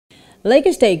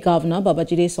Lagos State Governor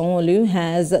Babajide Sanwo-Olu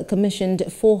has commissioned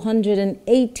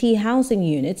 480 housing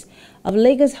units of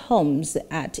LagosHOMS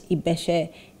at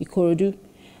Ibeshe, Ikorodu.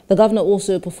 The governor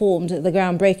also performed the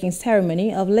groundbreaking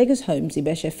ceremony of LagosHOMS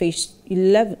Ibeshe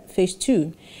Phase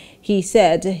 2. He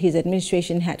said his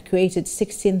administration had created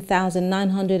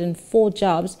 16,904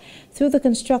 jobs through the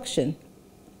construction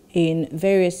in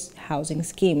various housing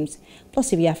schemes. Plus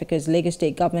TV Africa's Lagos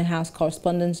State Government House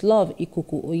correspondent Love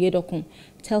Ikorodu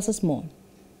tells us more.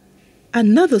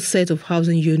 Another set of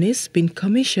housing units been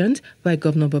commissioned by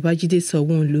Governor Babajide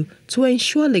Sanwo-Olu to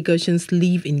ensure Lagosians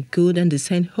live in good and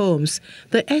decent homes.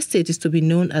 The estate is to be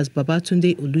known as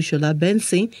Babatunde Olushola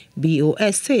Benson BO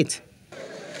Estate.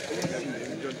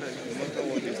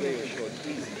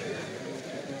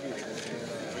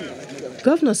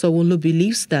 Governor Sanwo-Olu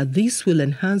believes that this will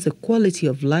enhance the quality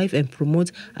of life and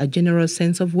promote a general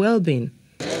sense of well-being.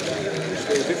 So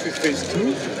this is phase 2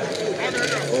 of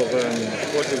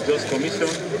what is just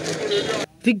commissioned.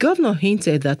 The governor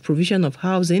hinted that provision of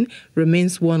housing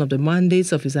remains one of the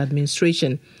mandates of his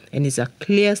administration and is a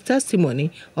clear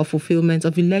testimony of fulfillment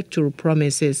of electoral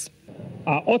promises.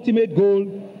 Our ultimate goal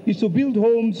is to build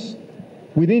homes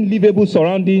within livable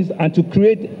surroundings and to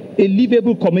create a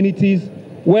livable communities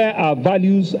where our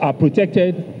values are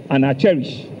protected and are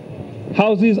cherished.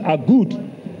 Houses are good,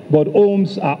 but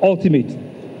homes are ultimate.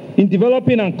 In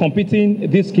developing and completing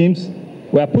these schemes,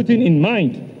 we are putting in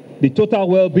mind the total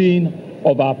well-being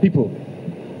of our people.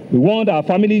 We want our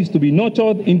families to be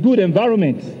nurtured in good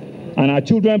environments and our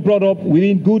children brought up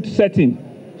within good settings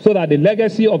so that the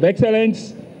legacy of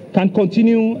excellence can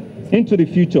continue into the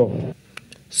future.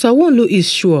 Sanwo-Olu is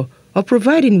sure of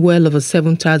providing well over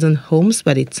 7,000 homes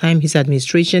by the time his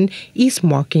administration is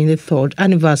marking the 3rd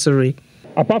anniversary.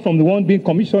 Apart from the one being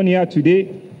commissioned here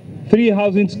today, 3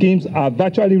 housing schemes are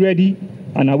virtually ready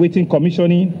and awaiting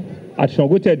commissioning at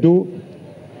Sanwo-Olu,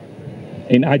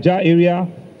 in Aja area,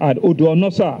 at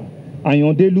Odo-Onosa,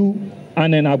 Ayondelu,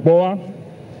 and in Agboa.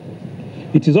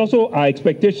 It is also our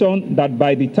expectation that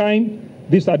by the time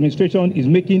this administration is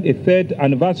making a 3rd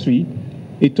anniversary,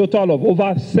 a total of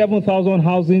over 7,000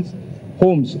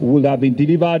 homes will have been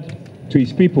delivered to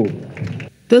its people.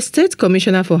 The State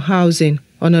Commissioner for Housing,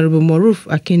 Honorable Moruf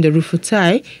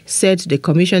Akinderufutai, said the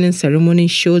commissioning ceremony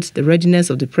showed the readiness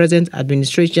of the present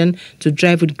administration to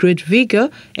drive with great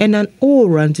vigor and an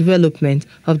all-round development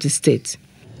of the state.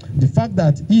 The fact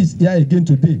that he is here again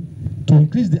today to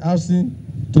increase the housing,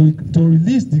 to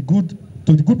release the good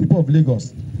to the good people of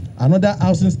Lagos, another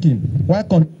housing scheme, while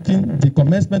continuing the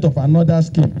commencement of another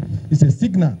scheme, is a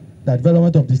signal that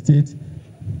development of the state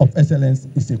of excellence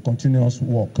is a continuous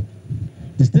work.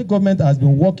 The state government has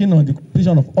been working on the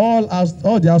completion of all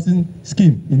the housing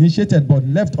scheme initiated but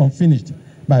left unfinished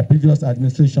by previous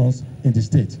administrations in the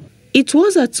state. It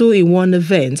was a 2-in-1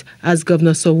 event as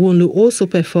Governor Sanwo-Olu also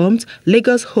performed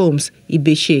LagosHOMS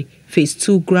Ibeshe Phase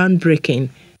 2 groundbreaking.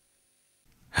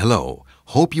 Hello,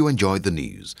 hope you enjoyed the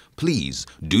news. Please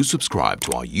do subscribe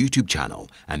to our YouTube channel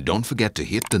and don't forget to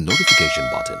hit the notification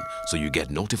button so you get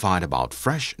notified about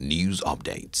fresh news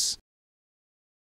updates.